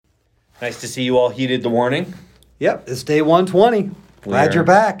Nice to see you all heeded the warning. Yep, it's day 120. Glad you're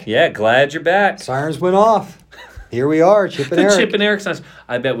back. Yeah, glad you're back. Sirens went off. Here we are, Chip and Eric. Chip and Eric signs.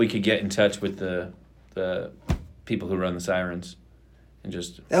 I bet we could get in touch with the people who run the sirens and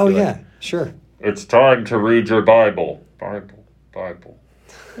just. Oh, yeah, sure. It's time to read your Bible. Bible.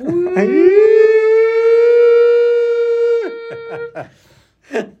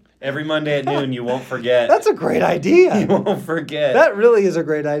 Every Monday at noon, you won't forget. That's a great idea. You won't forget. That really is a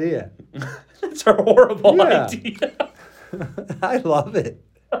great idea. That's a horrible idea. I love it.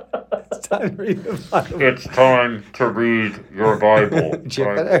 It's time to read the Bible. It's time to read your Bible. Chip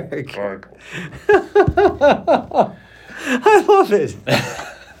and Eric. Bible. I love it.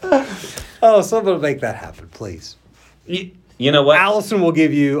 Oh, someone will make that happen, please. You know what? Allison will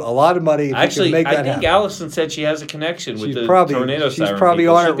give you a lot of money if Actually, you can make that I think happen. Allison said she has a connection with the tornado siren. She's probably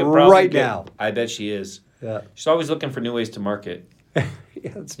people. on She it could probably right now. I bet she is. Yeah. She's always looking for new ways to market.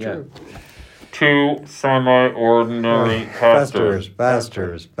 Yeah, that's true. Two semi-ordinary pastors.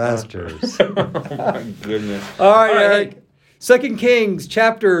 Pastors. Oh my goodness. All right, hey, Eric. 2 Kings,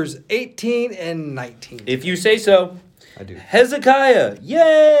 chapters 18 and 19. if you say so. I do. Hezekiah,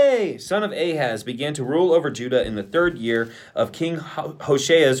 yay! Son of Ahaz, began to rule over Judah in the 3rd year of King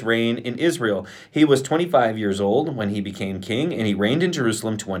Hosea's reign in Israel. He was 25 years old when he became king, and he reigned in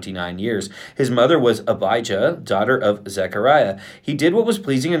Jerusalem 29 years. His mother was Abijah, daughter of Zechariah. He did what was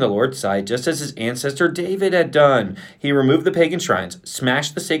pleasing in the Lord's sight, just as his ancestor David had done. He removed the pagan shrines,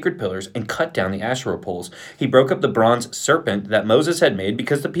 smashed the sacred pillars, and cut down the Asherah poles. He broke up the bronze serpent that Moses had made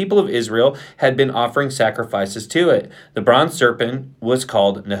because the people of Israel had been offering sacrifices to it. The bronze serpent was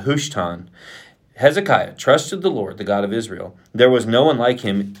called Nehushtan. Hezekiah trusted the Lord, the God of Israel. There was no one like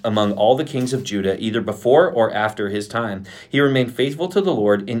him among all the kings of Judah, either before or after his time. He remained faithful to the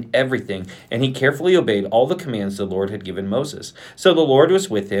Lord in everything, and he carefully obeyed all the commands the Lord had given Moses. So the Lord was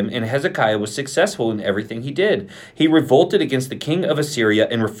with him, and Hezekiah was successful in everything he did. He revolted against the king of Assyria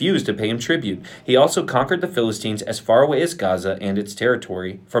and refused to pay him tribute. He also conquered the Philistines as far away as Gaza and its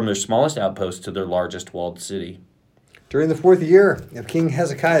territory, from their smallest outpost to their largest walled city. During the 4th year of King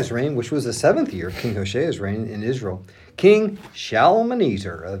Hezekiah's reign, which was the 7th year of King Hosea's reign in Israel, King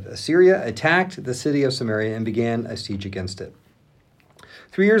Shalmaneser of Assyria attacked the city of Samaria and began a siege against it.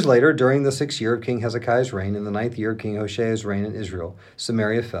 3 years later, during the 6th year of King Hezekiah's reign and the 9th year of King Hosea's reign in Israel,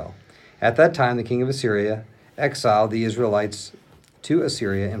 Samaria fell. At that time, the king of Assyria exiled the Israelites to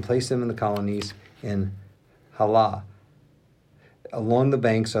Assyria and placed them in the colonies in Halah, along the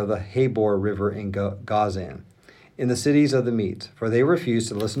banks of the Habor River in Gozan, in the cities of the Medes, for they refused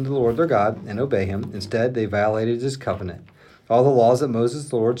to listen to the Lord their God and obey him. Instead, they violated his covenant, all the laws that Moses,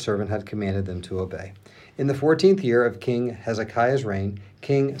 the Lord's servant, had commanded them to obey. In the 14th year of King Hezekiah's reign,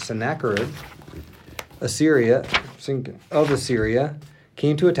 King Sennacherib of Assyria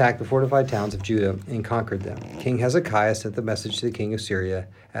came to attack the fortified towns of Judah and conquered them. King Hezekiah sent the message to the king of Syria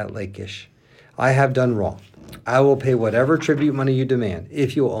at Lachish, I have done wrong. I will pay whatever tribute money you demand,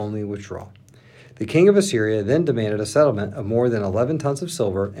 if you will only withdraw. The king of Assyria then demanded a settlement of more than 11 tons of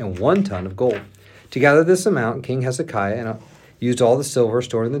silver and 1 ton of gold. To gather this amount, King Hezekiah used all the silver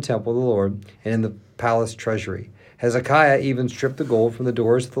stored in the temple of the Lord and in the palace treasury. Hezekiah even stripped the gold from the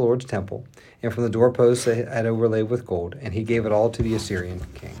doors of the Lord's temple and from the doorposts that had overlaid with gold, and he gave it all to the Assyrian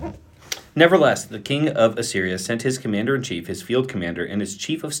king. Nevertheless, the king of Assyria sent his commander-in-chief, his field commander, and his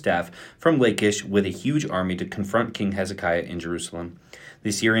chief of staff from Lachish with a huge army to confront King Hezekiah in Jerusalem. The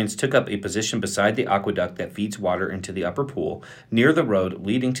Assyrians took up a position beside the aqueduct that feeds water into the upper pool, near the road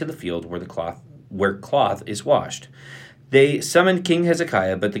leading to the field where cloth is washed. They summoned King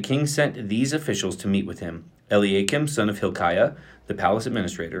Hezekiah, but the king sent these officials to meet with him: Eliakim, son of Hilkiah, the palace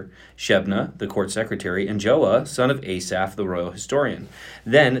administrator, Shebna, the court secretary, and Joah, son of Asaph, the royal historian.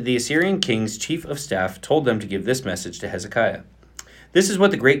 Then the Assyrian king's chief of staff told them to give this message to Hezekiah. This is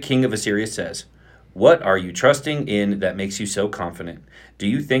what the great king of Assyria says. What are you trusting in that makes you so confident? Do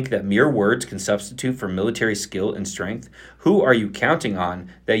you think that mere words can substitute for military skill and strength? Who are you counting on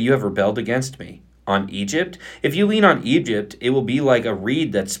that you have rebelled against me? On Egypt? If you lean on Egypt, it will be like a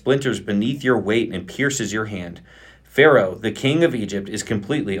reed that splinters beneath your weight and pierces your hand. Pharaoh, the king of Egypt, is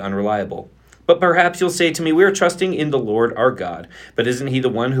completely unreliable. But perhaps you'll say to me, we are trusting in the Lord our God. But isn't he the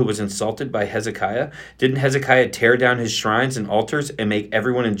one who was insulted by Hezekiah? Didn't Hezekiah tear down his shrines and altars and make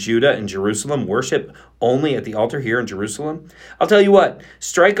everyone in Judah and Jerusalem worship only at the altar here in Jerusalem? I'll tell you what,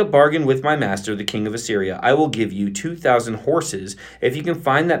 strike a bargain with my master, the king of Assyria. I will give you 2,000 horses if you can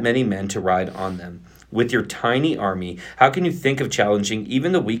find that many men to ride on them. With your tiny army, how can you think of challenging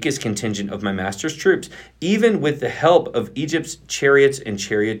even the weakest contingent of my master's troops, even with the help of Egypt's chariots and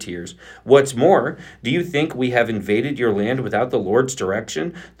charioteers? What's more, do you think we have invaded your land without the Lord's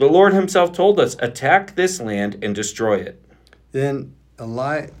direction? The Lord himself told us, attack this land and destroy it. Then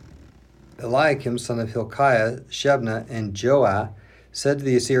Eliakim, son of Hilkiah, Shebna, and Joah said to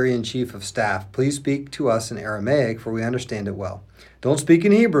the Assyrian chief of staff, please speak to us in Aramaic, for we understand it well. Don't speak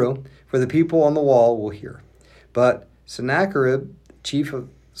in Hebrew, for the people on the wall will hear. But Sennacherib, chief of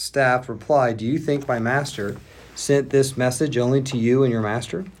staff, replied, do you think my master sent this message only to you and your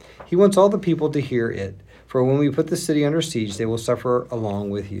master? He wants all the people to hear it. For when we put the city under siege, they will suffer along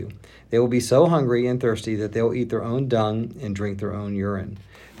with you. They will be so hungry and thirsty that they will eat their own dung and drink their own urine.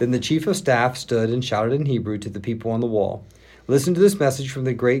 Then the chief of staff stood and shouted in Hebrew to the people on the wall, listen to this message from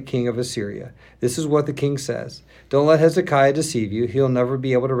the great king of Assyria. This is what the king says. Don't let Hezekiah deceive you. He'll never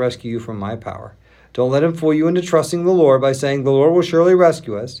be able to rescue you from my power. Don't let him fool you into trusting the Lord by saying, the Lord will surely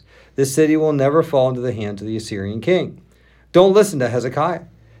rescue us. This city will never fall into the hands of the Assyrian king. Don't listen to Hezekiah.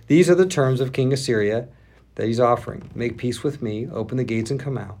 These are the terms of King Assyria that he's offering. Make peace with me, open the gates and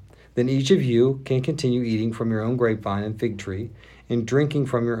come out. Then each of you can continue eating from your own grapevine and fig tree and drinking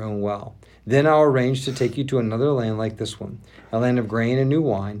from your own well. Then I'll arrange to take you to another land like this one, a land of grain and new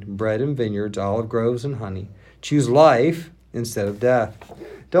wine, bread and vineyards, olive groves and honey. Choose life instead of death.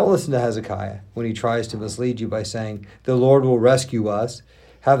 Don't listen to Hezekiah when he tries to mislead you by saying, the Lord will rescue us.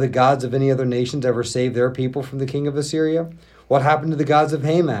 Have the gods of any other nations ever saved their people from the king of Assyria? What happened to the gods of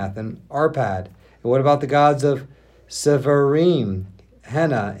Hamath and Arpad? And what about the gods of Sepharvaim,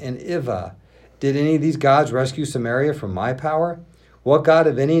 Hena, and Ivah? Did any of these gods rescue Samaria from my power? What god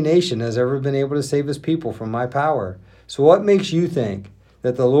of any nation has ever been able to save his people from my power? So what makes you think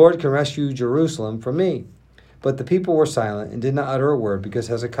that the Lord can rescue Jerusalem from me? But the people were silent and did not utter a word, because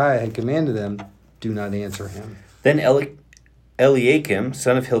Hezekiah had commanded them, do not answer him. Then Eliakim,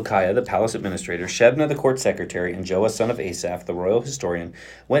 son of Hilkiah, the palace administrator, Shebna, the court secretary, and Joah, son of Asaph, the royal historian,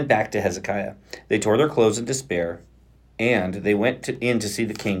 went back to Hezekiah. They tore their clothes in despair, and they went in to see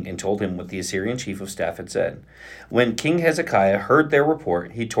the king and told him what the Assyrian chief of staff had said. When King Hezekiah heard their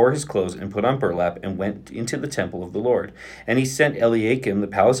report, he tore his clothes and put on burlap and went into the temple of the Lord. And he sent Eliakim, the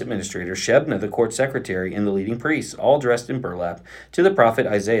palace administrator, Shebna, the court secretary, and the leading priests, all dressed in burlap, to the prophet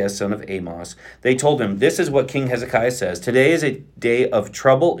Isaiah, son of Amoz. They told him, this is what King Hezekiah says. Today is a day of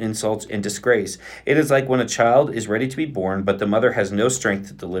trouble, insults, and disgrace. It is like when a child is ready to be born, but the mother has no strength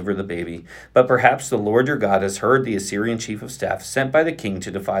to deliver the baby. But perhaps the Lord your God has heard the Assyrian chief of staff sent by the king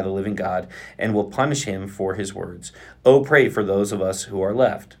to defy the living God, and will punish him for his words. Oh, pray for those of us who are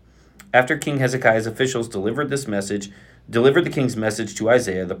left. After King Hezekiah's officials delivered the king's message to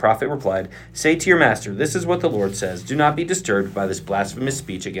Isaiah, the prophet replied, say to your master, this is what the Lord says. Do not be disturbed by this blasphemous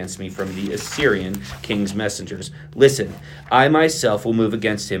speech against me from the Assyrian king's messengers. Listen, I myself will move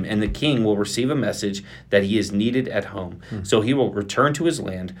against him, and the king will receive a message that he is needed at home. So he will return to his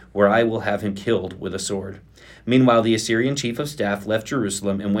land, where I will have him killed with a sword. Meanwhile, the Assyrian chief of staff left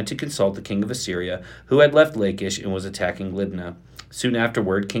Jerusalem and went to consult the king of Assyria, who had left Lachish and was attacking Libnah. Soon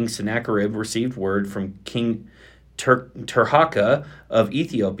afterward, King Sennacherib received word from King Tirhakah of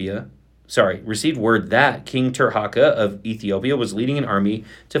Ethiopia. Received word that King Tirhakah of Ethiopia was leading an army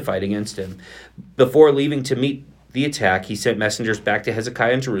to fight against him. Before leaving to meet the attack, he sent messengers back to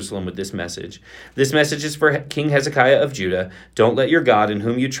Hezekiah in Jerusalem with this message. This message is for King Hezekiah of Judah. Don't let your God in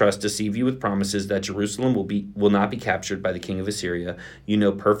whom you trust deceive you with promises that Jerusalem will not be captured by the king of Assyria. You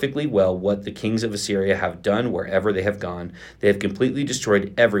know perfectly well what the kings of Assyria have done wherever they have gone. They have completely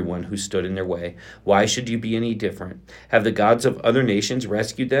destroyed everyone who stood in their way. Why should you be any different? Have the gods of other nations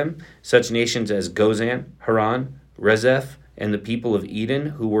rescued them? Such nations as Gozan, Haran, Rezeph, and the people of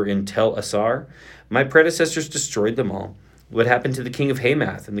Eden who were in Tel Assar? My predecessors destroyed them all. What happened to the king of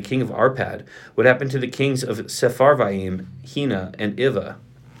Hamath and the king of Arpad? What happened to the kings of Sepharvaim, Hena, and Ivah?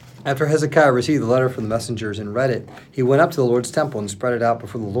 After Hezekiah received the letter from the messengers and read it, he went up to the Lord's temple and spread it out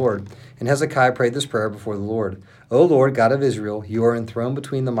before the Lord. And Hezekiah prayed this prayer before the Lord. O Lord, God of Israel, you are enthroned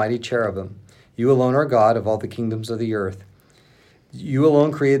between the mighty cherubim. You alone are God of all the kingdoms of the earth. You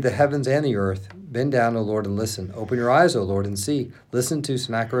alone created the heavens and the earth. Bend down, O Lord, and listen. Open your eyes, O Lord, and see. Listen to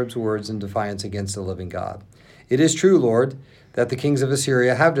Sennacherib's words in defiance against the living God. It is true, Lord, that the kings of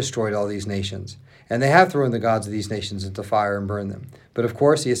Assyria have destroyed all these nations, and they have thrown the gods of these nations into fire and burned them. But of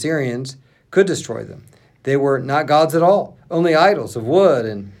course, the Assyrians could destroy them. They were not gods at all, only idols of wood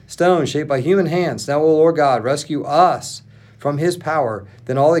and stone shaped by human hands. Now, O Lord God, rescue us from his power.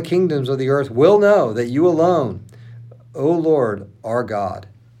 Then all the kingdoms of the earth will know that you alone, O Lord, are God.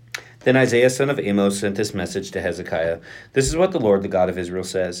 Then Isaiah son of Amos sent this message to Hezekiah. This is what the Lord, the God of Israel,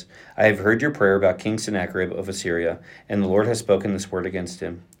 says. I have heard your prayer about King Sennacherib of Assyria, and the Lord has spoken this word against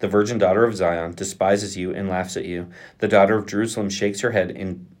him. The virgin daughter of Zion despises you and laughs at you. The daughter of Jerusalem shakes her head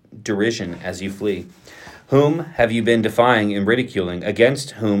in derision as you flee. Whom have you been defying and ridiculing?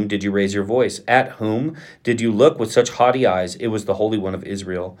 Against whom did you raise your voice? At whom did you look with such haughty eyes? It was the Holy One of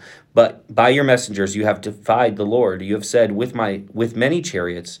Israel. But by your messengers you have defied the Lord. You have said, with many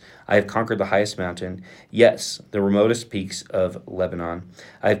chariots I have conquered the highest mountain, yes, the remotest peaks of Lebanon.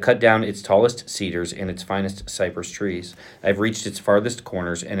 I have cut down its tallest cedars and its finest cypress trees. I have reached its farthest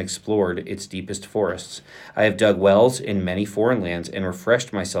corners and explored its deepest forests. I have dug wells in many foreign lands and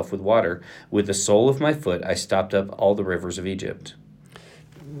refreshed myself with water. With the sole of my foot I stopped up all the rivers of Egypt.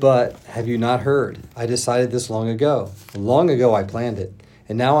 But have you not heard? I decided this long ago. Long ago I planned it,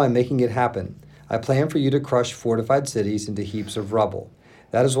 and now I'm making it happen. I plan for you to crush fortified cities into heaps of rubble.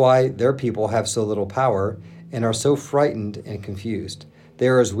 That is why their people have so little power and are so frightened and confused. They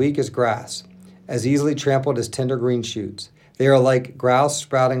are as weak as grass, as easily trampled as tender green shoots. They are like grouse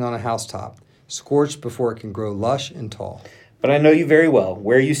sprouting on a housetop, scorched before it can grow lush and tall. But I know you very well,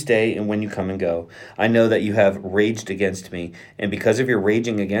 where you stay and when you come and go. I know that you have raged against me, and because of your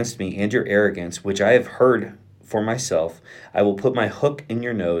raging against me and your arrogance, which I have heard for myself, I will put my hook in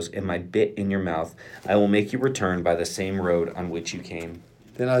your nose and my bit in your mouth. I will make you return by the same road on which you came.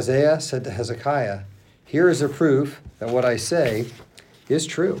 Then Isaiah said to Hezekiah, Here is a proof that what I say is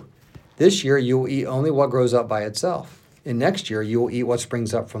true. This year you will eat only what grows up by itself, and next year you will eat what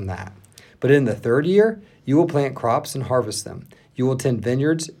springs up from that. But in the third year you will plant crops and harvest them. You will tend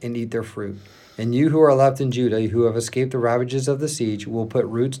vineyards and eat their fruit. And you who are left in Judah, who have escaped the ravages of the siege, will put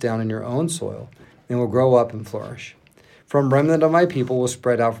roots down in your own soil and will grow up and flourish. From remnant of my people will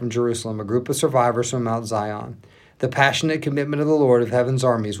spread out from Jerusalem a group of survivors from Mount Zion. The passionate commitment of the Lord of heaven's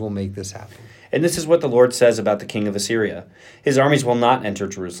armies will make this happen. And this is what the Lord says about the king of Assyria. His armies will not enter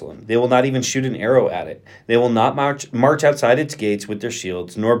Jerusalem. They will not even shoot an arrow at it. They will not march outside its gates with their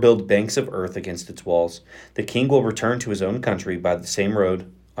shields, nor build banks of earth against its walls. The king will return to his own country by the same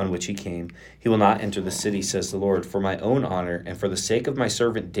road on which he came. He will not enter the city, says the Lord. For my own honor and for the sake of my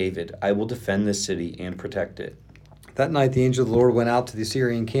servant David, I will defend this city and protect it. That night the angel of the Lord went out to the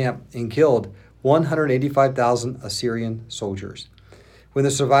Assyrian camp and killed 185,000 Assyrian soldiers. When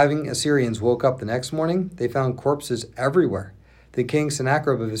the surviving Assyrians woke up the next morning, they found corpses everywhere. The king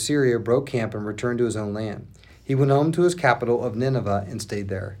Sennacherib of Assyria broke camp and returned to his own land. He went home to his capital of Nineveh and stayed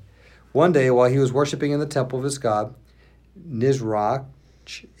there. One day, while he was worshiping in the temple of his god, Nisroch,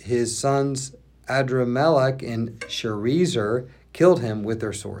 his sons Adramelech and Sharezer killed him with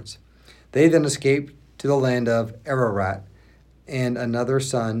their swords. They then escaped to the land of Ararat, and another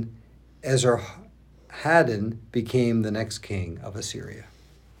son, Esarhaddon, became the next king of Assyria.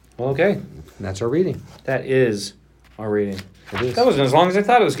 Okay, And that's our reading. that is our reading. It is. That wasn't as long as I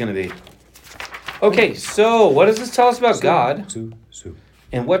thought it was going to be. Okay, so what does this tell us about God? Sue.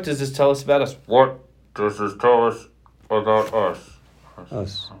 And what does this tell us about us? What does this tell us about us?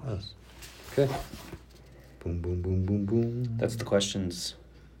 Us. Okay. Boom, boom, boom, boom, boom. That's the questions.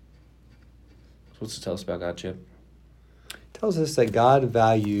 What's it tell us about God, Chip? Tells us that God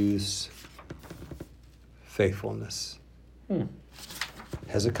values faithfulness.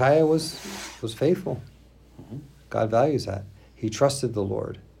 Hezekiah was faithful. God values that. He trusted the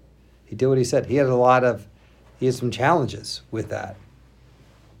Lord. He did what he said. He had some challenges with that.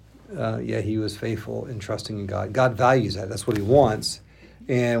 Yet he was faithful in trusting in God. God values that. That's what he wants.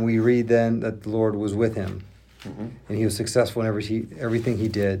 And we read then that the Lord was with him. And he was successful in everything he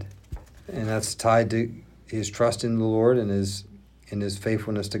did. And that's tied to his trust in the Lord and his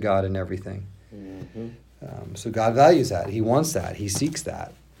faithfulness to God in everything. So God values that. He wants that. He seeks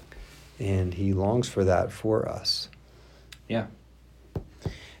that. And he longs for that for us. Yeah.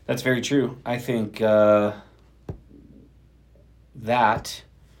 That's very true. I think that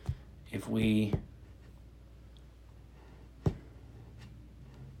if we...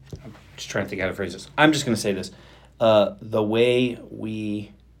 I'm just trying to think how to phrase this. I'm just going to say this. The way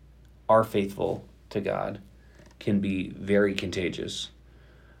we are faithful to God can be very contagious.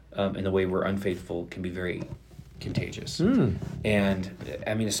 And the way we're unfaithful can be very contagious. And,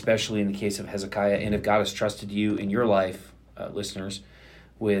 I mean, especially in the case of Hezekiah, and if God has trusted you in your life, listeners,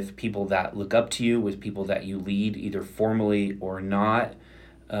 with people that look up to you, with people that you lead, either formally or not,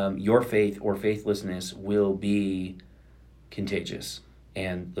 your faith or faithlessness will be contagious.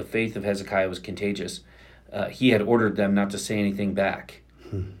 And the faith of Hezekiah was contagious. He had ordered them not to say anything back,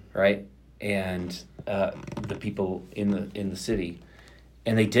 right? And the people in the city,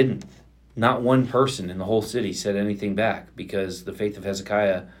 and they didn't. Not one person in the whole city said anything back because the faith of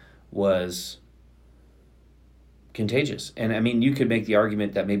Hezekiah was contagious. And I mean, you could make the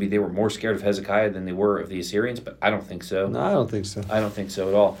argument that maybe they were more scared of Hezekiah than they were of the Assyrians, but I don't think so. No, I don't think so. I don't think so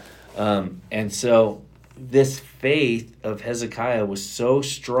at all. And so this faith of Hezekiah was so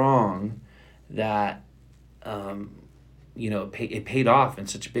strong that, it paid off in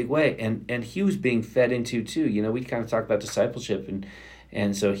such a big way. And he was being fed into too. We kind of talked about discipleship.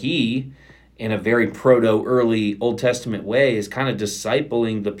 And so he, in a very early Old Testament way, is kind of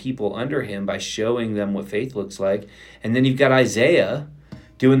discipling the people under him by showing them what faith looks like. And then you've got Isaiah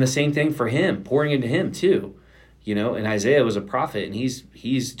doing the same thing for him, pouring into him too. And Isaiah was a prophet, and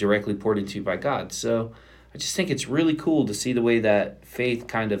he's directly poured into by God. So I just think it's really cool to see the way that faith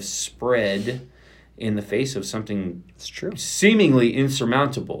kind of spread in the face of something It's true. seemingly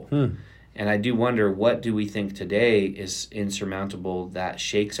insurmountable. And I do wonder, what do we think today is insurmountable that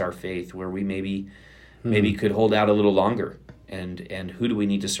shakes our faith, where we maybe could hold out a little longer? And who do we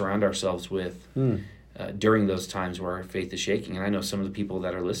need to surround ourselves with during those times where our faith is shaking? And I know some of the people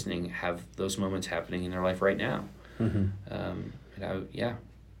that are listening have those moments happening in their life right now.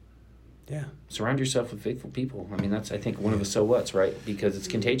 Yeah. Surround yourself with faithful people. I mean, that's, I think, one of the so whats, right? Because it's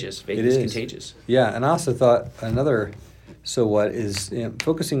contagious. Faith It is is. contagious. Yeah, and I also thought another so what is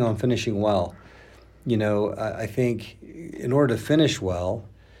focusing on finishing well. I think in order to finish well,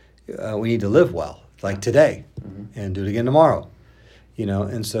 we need to live well, like today, and do it again tomorrow.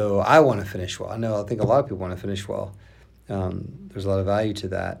 And so I want to finish well. I think a lot of people want to finish well. There's a lot of value to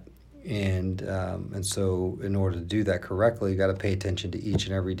that. And so in order to do that correctly, you got to pay attention to each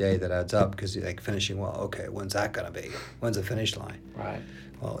and every day that adds up, because like finishing well, okay, when's that going to be? When's the finish line? Right.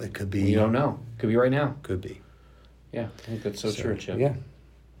 Well, it could be. You don't know. Could be right now. Could be. Yeah, I think that's so true, Chip. Yeah.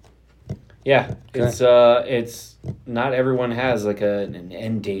 Yeah, Okay. it's not everyone has like an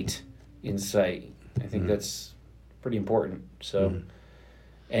end date in sight. I think that's pretty important. So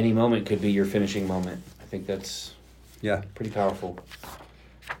any moment could be your finishing moment. I think that's pretty powerful.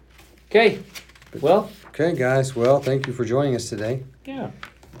 Okay, well. Okay, guys. Well, thank you for joining us today. Yeah.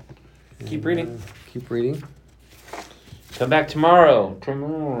 Keep reading. Keep reading. Come back tomorrow.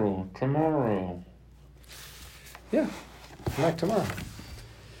 Tomorrow. Yeah. Come back tomorrow.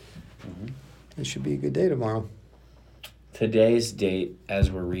 It should be a good day tomorrow. Today's date,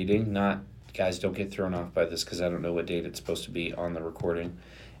 as we're reading, guys, don't get thrown off by this because I don't know what date it's supposed to be on the recording,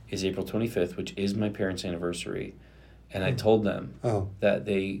 is April 25th, which is my parents' anniversary. And I told them that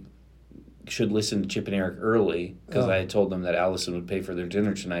they should listen to Chip and Eric early, because I had told them that Allison would pay for their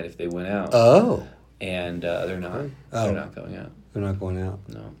dinner tonight if they went out. Oh. And they're not. They're not going out. They're not going out.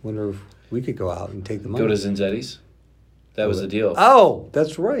 No. Wonder if we could go out and take the money. Go to Zinzetti's. That was the deal. Oh,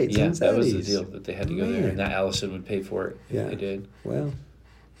 that's right. Yeah, Zinzetti's. that was the deal, that they had to go there, Man. and that Allison would pay for it if they did. Well,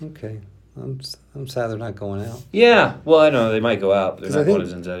 okay. I'm sad they're not going out. Yeah, well, I know they might go out, but 'Cause they're I not going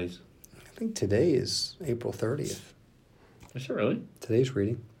to think- Zinzetti's. I think today is April 30th. Is it really? Today's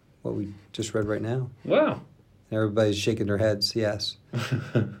reading, what we just read right now. Wow. Everybody's shaking their heads, yes.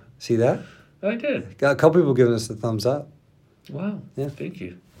 See that? I did. Got a couple people giving us the thumbs up. Wow. Yeah. Thank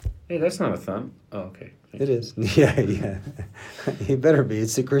you. Hey, that's not a thumb. Oh, okay. It is. Yeah. It better be.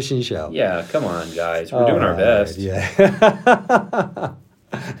 It's the Christian show. Yeah, come on, guys. We're doing our best. Yeah.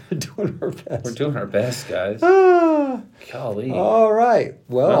 Doing our best. We're doing our best, guys. Ah. Golly. All right.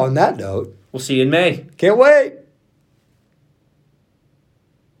 Well, on that note, We'll see you in May. can't wait.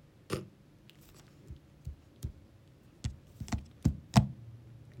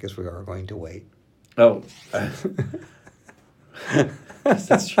 Guess we are going to wait. Oh.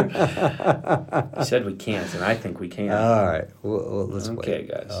 That's true. You said we can't, and I think we can. All right. Well, let's wait. Okay,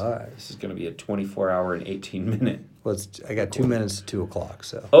 guys. All right. This is going to be a 24-hour and 18-minute. Well, I got 2 minutes to 2 o'clock,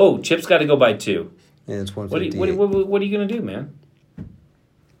 so. Oh, Chip's got to go by 2. And it's What are 1:58. you going to do, man?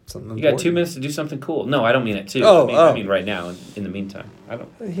 Something You got 2 important. minutes to do something cool. No, I don't mean it too. Oh, I mean right now. In the meantime, I don't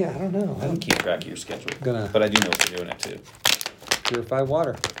Yeah, I don't know. I don't keep track of your schedule. Gonna- But I do know what you're doing it too. Purified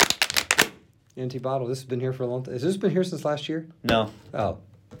water. Empty bottle. This has been here for a long time. Has this been here since last year? No. Oh.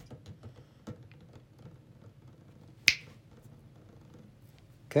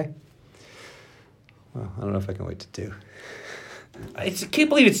 Okay. Well, I don't know if I can wait to 2. I can't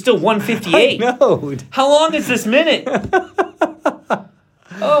believe it's still 1:58. No. How long is this minute?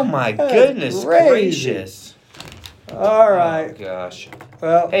 Oh my goodness crazy. gracious. All Oh right. gosh.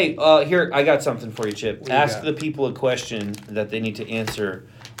 Well, Hey, here, I got something for you, Chip. you Ask got? the people a question that they need to answer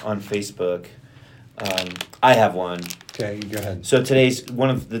on Facebook. I have one. okay, you go ahead. So today's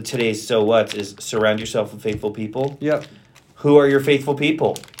so what's is surround yourself with faithful people. Yep. Who are your faithful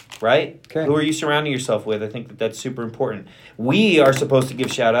people, right? Okay. Who are you surrounding yourself with? I think that's super important. We are supposed to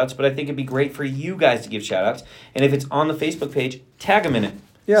give shout outs, but I think it'd be great for you guys to give shout outs. And if it's on the Facebook page, tag them in it.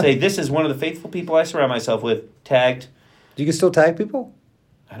 Yeah. Say, this is one of the faithful people I surround myself with. Tagged. You can still tag people?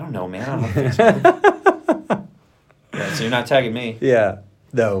 I don't know, man. I don't have Facebook. Yeah, so you're not tagging me. Yeah.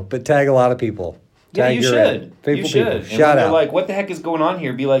 No, but tag a lot of people. Yeah, Tag you your should. faithful You should. people. And Shout when they're out. like, what the heck is going on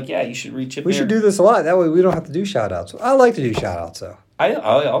here? Be like, yeah, you should reach it. We should do this a lot. That way we don't have to do shout outs. I like to do shout outs, though. I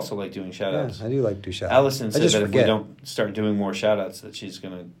also like doing shout Yeah, outs. I do like to do shout outs. Allison said just that forget. if we don't start doing more shout outs, that she's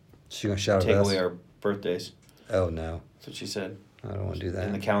going to She's going to shout take at us. away our birthdays. Oh, no. That's what she said. I don't want to do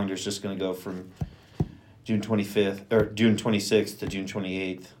And the that. calendar's just going to go from June 25th or June 26th to June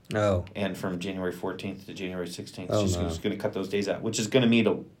 28th, Oh. and from January 14th to January 16th. Oh, She's no. just going to cut those days out, which is going to mean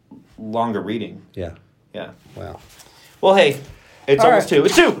a longer reading. Yeah. Yeah. Wow. Well, hey, it's All almost right. 2.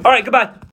 It's 2. All right, goodbye.